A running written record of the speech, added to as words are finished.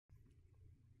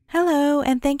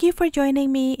and thank you for joining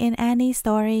me in Annie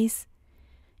Stories.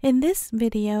 In this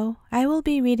video, I will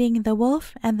be reading The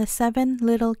Wolf and the Seven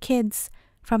Little Kids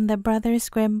from the Brothers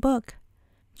Grimm book.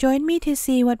 Join me to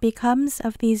see what becomes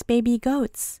of these baby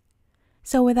goats.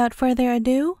 So without further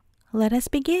ado, let us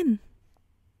begin.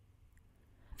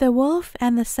 The Wolf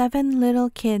and the Seven Little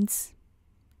Kids.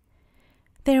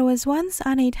 There was once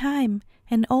on a time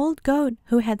an old goat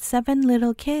who had 7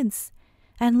 little kids,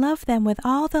 and loved them with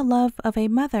all the love of a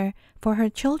mother for her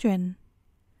children.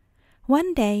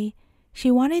 One day,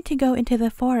 she wanted to go into the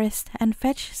forest and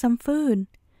fetch some food.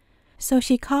 So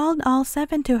she called all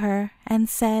 7 to her and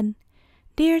said,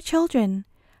 "Dear children,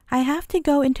 I have to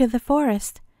go into the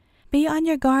forest. Be on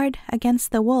your guard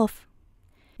against the wolf.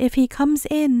 If he comes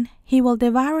in, he will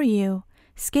devour you,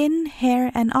 skin, hair,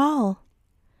 and all.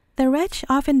 The wretch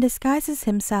often disguises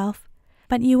himself,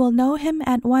 but you will know him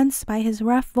at once by his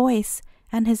rough voice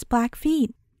and his black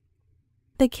feet."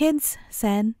 The kids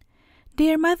said,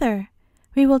 "Dear mother,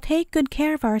 we will take good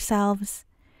care of ourselves.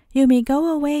 You may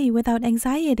go away without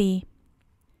anxiety."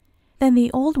 Then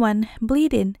the old one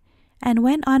bleated and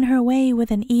went on her way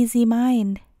with an easy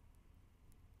mind.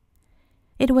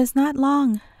 It was not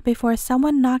long before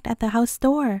someone knocked at the house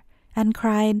door and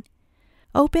cried,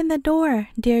 "Open the door,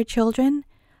 dear children.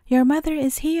 Your mother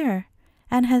is here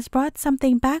and has brought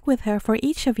something back with her for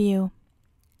each of you."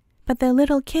 But the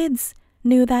little kids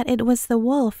knew that it was the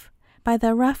wolf by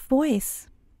the rough voice.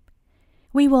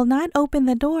 "We will not open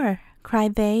the door,"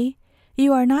 cried they.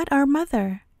 "You are not our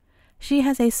mother. She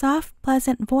has a soft,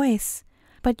 pleasant voice,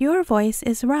 but your voice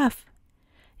is rough.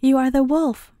 You are the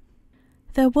wolf."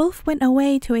 The wolf went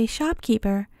away to a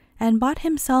shopkeeper and bought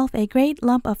himself a great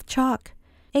lump of chalk,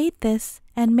 ate this,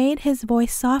 and made his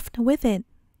voice soft with it.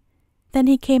 Then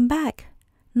he came back,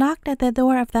 knocked at the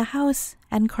door of the house,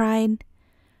 and cried,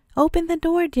 "Open the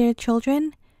door, dear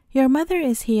children. Your mother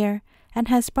is here and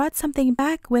has brought something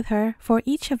back with her for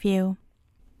each of you."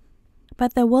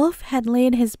 But the wolf had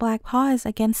laid his black paws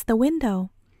against the window,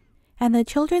 and the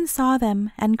children saw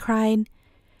them and cried,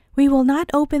 "We will not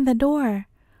open the door.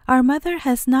 Our mother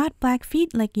has not black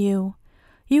feet like you.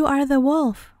 You are the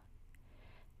wolf."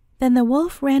 Then the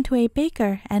wolf ran to a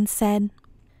baker and said,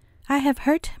 "I have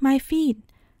hurt my feet.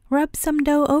 Rub some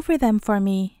dough over them for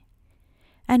me."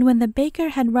 And when the baker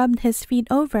had rubbed his feet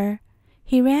over,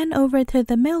 he ran over to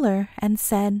the miller and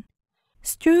said,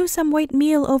 "Strew some white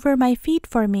meal over my feet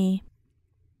for me."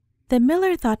 The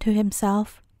miller thought to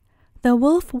himself, "The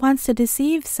wolf wants to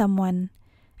deceive someone,"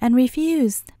 and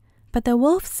refused. But the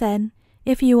wolf said,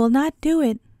 "If you will not do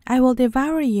it, I will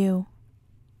devour you."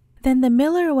 Then the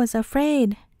miller was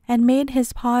afraid and made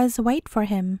his paws white for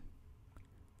him.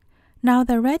 Now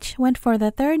the wretch went for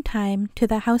the 3rd time to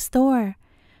the house door,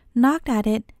 knocked at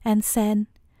it, and said,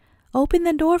 "Open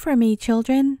the door for me,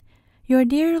 children. Your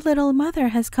dear little mother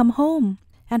has come home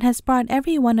and has brought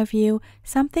every one of you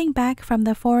something back from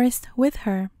the forest with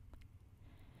her."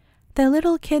 The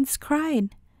little kids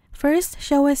cried, "First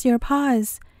show us your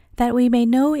paws, that we may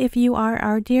know if you are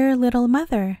our dear little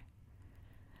mother."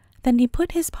 Then he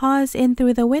put his paws in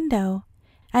through the window,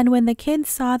 and when the kids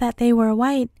saw that they were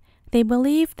white, they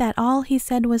believed that all he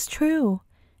said was true,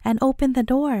 and opened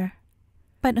the door.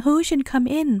 But who should come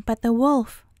in but the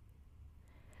wolf?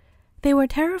 They were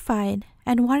terrified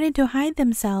and wanted to hide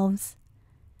themselves.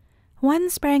 One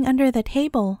sprang under the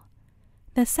table,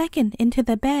 the second into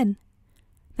the bed,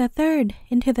 the third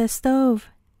into the stove,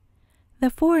 the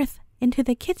fourth into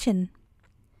the kitchen,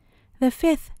 the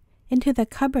fifth into the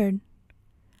cupboard,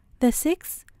 the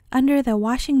sixth under the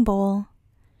washing bowl,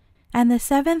 and the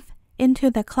 7th into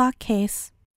the clock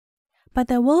case. But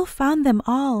the wolf found them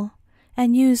all,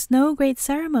 and used no great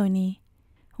ceremony.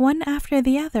 One after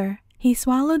the other, he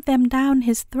swallowed them down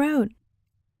his throat.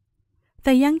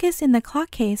 The youngest in the clock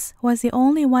case was the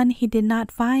only one he did not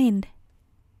find.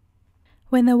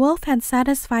 When the wolf had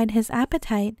satisfied his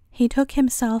appetite, he took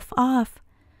himself off,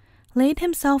 laid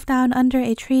himself down under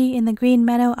a tree in the green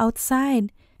meadow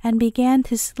outside, and began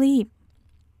to sleep.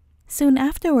 Soon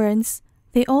afterwards,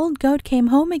 the old goat came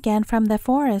home again from the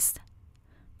forest.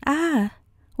 Ah,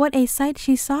 what a sight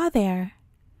she saw there!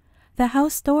 The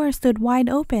house door stood wide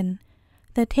open.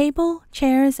 The table,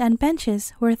 chairs, and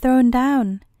benches were thrown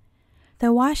down.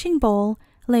 The washing bowl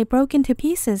lay broken to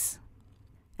pieces,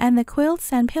 and the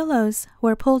quilts and pillows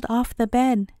were pulled off the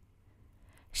bed.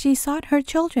 She sought her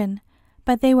children,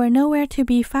 but they were nowhere to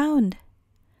be found.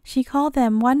 She called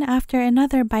them one after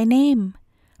another by name,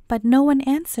 but no one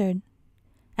answered.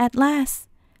 At last,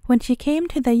 when she came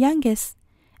to the youngest,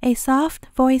 a soft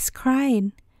voice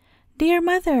cried, "Dear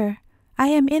mother, I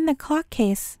am in the clock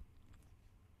case."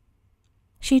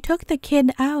 She took the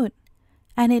kid out,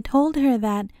 and it told her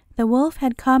that the wolf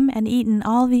had come and eaten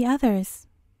all the others.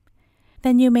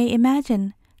 Then you may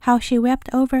imagine how she wept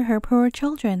over her poor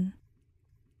children.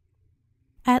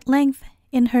 At length,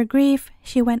 in her grief,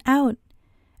 she went out,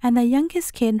 and the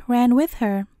youngest kid ran with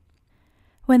her.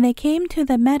 When they came to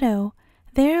the meadow,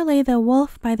 there lay the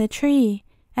wolf by the tree,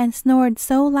 and snored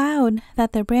so loud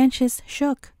that the branches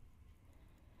shook.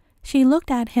 She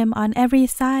looked at him on every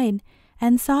side,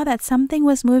 and saw that something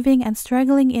was moving and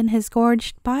struggling in his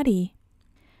gorged body.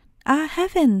 "Ah,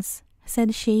 heavens!"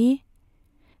 said she.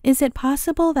 "Is it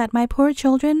possible that my poor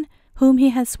children, whom he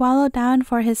has swallowed down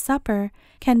for his supper,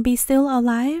 can be still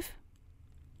alive?"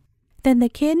 Then the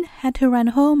kid had to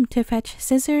run home to fetch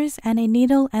scissors and a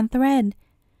needle and thread,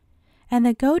 and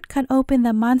the goat cut open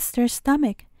the monster's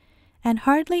stomach, and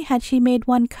hardly had she made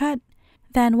one cut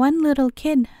than one little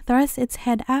kid thrust its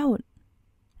head out.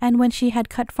 And when she had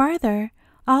cut farther,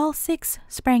 all 6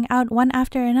 sprang out one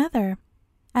after another,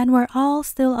 and were all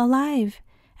still alive,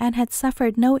 and had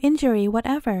suffered no injury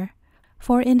whatever,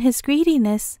 for in his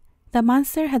greediness the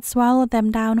monster had swallowed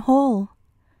them down whole.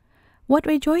 What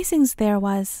rejoicings there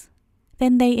was!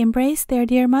 Then they embraced their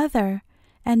dear mother,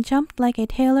 and jumped like a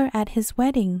tailor at his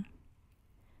wedding.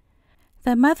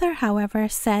 The mother, however,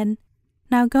 said,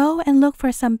 "Now go and look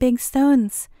for some big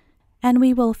stones, and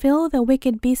we will fill the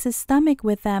wicked beast's stomach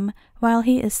with them while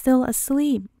he is still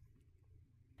asleep."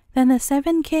 Then the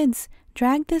 7 kids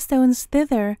dragged the stones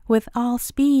thither with all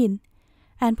speed,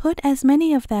 and put as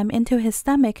many of them into his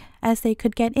stomach as they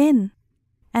could get in,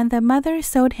 and the mother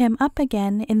sewed him up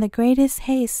again in the greatest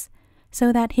haste,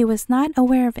 so that he was not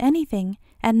aware of anything,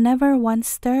 and never once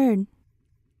stirred.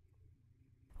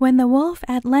 When the wolf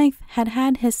at length had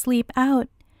had his sleep out,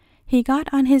 he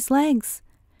got on his legs,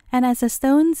 and as the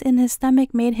stones in his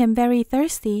stomach made him very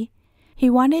thirsty, he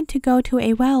wanted to go to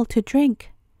a well to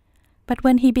drink. But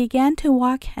when he began to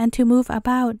walk and to move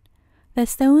about, the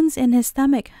stones in his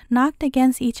stomach knocked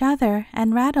against each other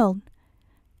and rattled.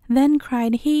 Then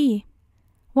cried he,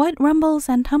 "What rumbles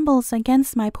and tumbles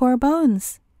against my poor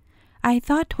bones? I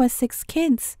thought 'twas 6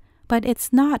 kids, but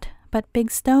it's naught but big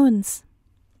stones."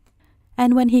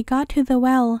 And when he got to the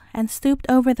well and stooped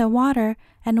over the water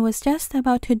and was just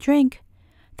about to drink,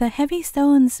 the heavy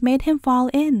stones made him fall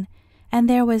in, and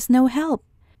there was no help,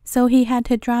 so he had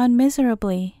to drown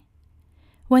miserably.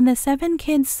 When the 7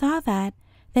 kids saw that,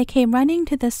 they came running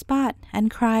to the spot and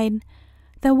cried,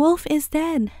 "The wolf is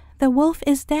dead! The wolf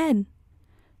is dead!"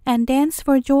 and danced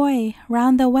for joy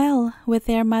round the well with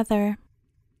their mother.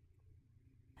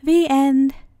 The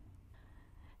end.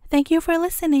 Thank you for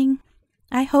listening.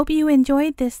 I hope you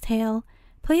enjoyed this tale.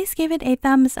 Please give it a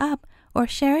thumbs up or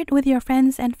share it with your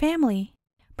friends and family.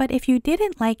 But if you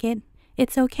didn't like it,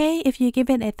 it's okay if you give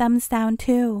it a thumbs down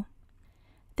too.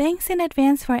 Thanks in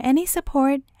advance for any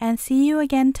support, and see you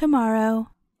again tomorrow.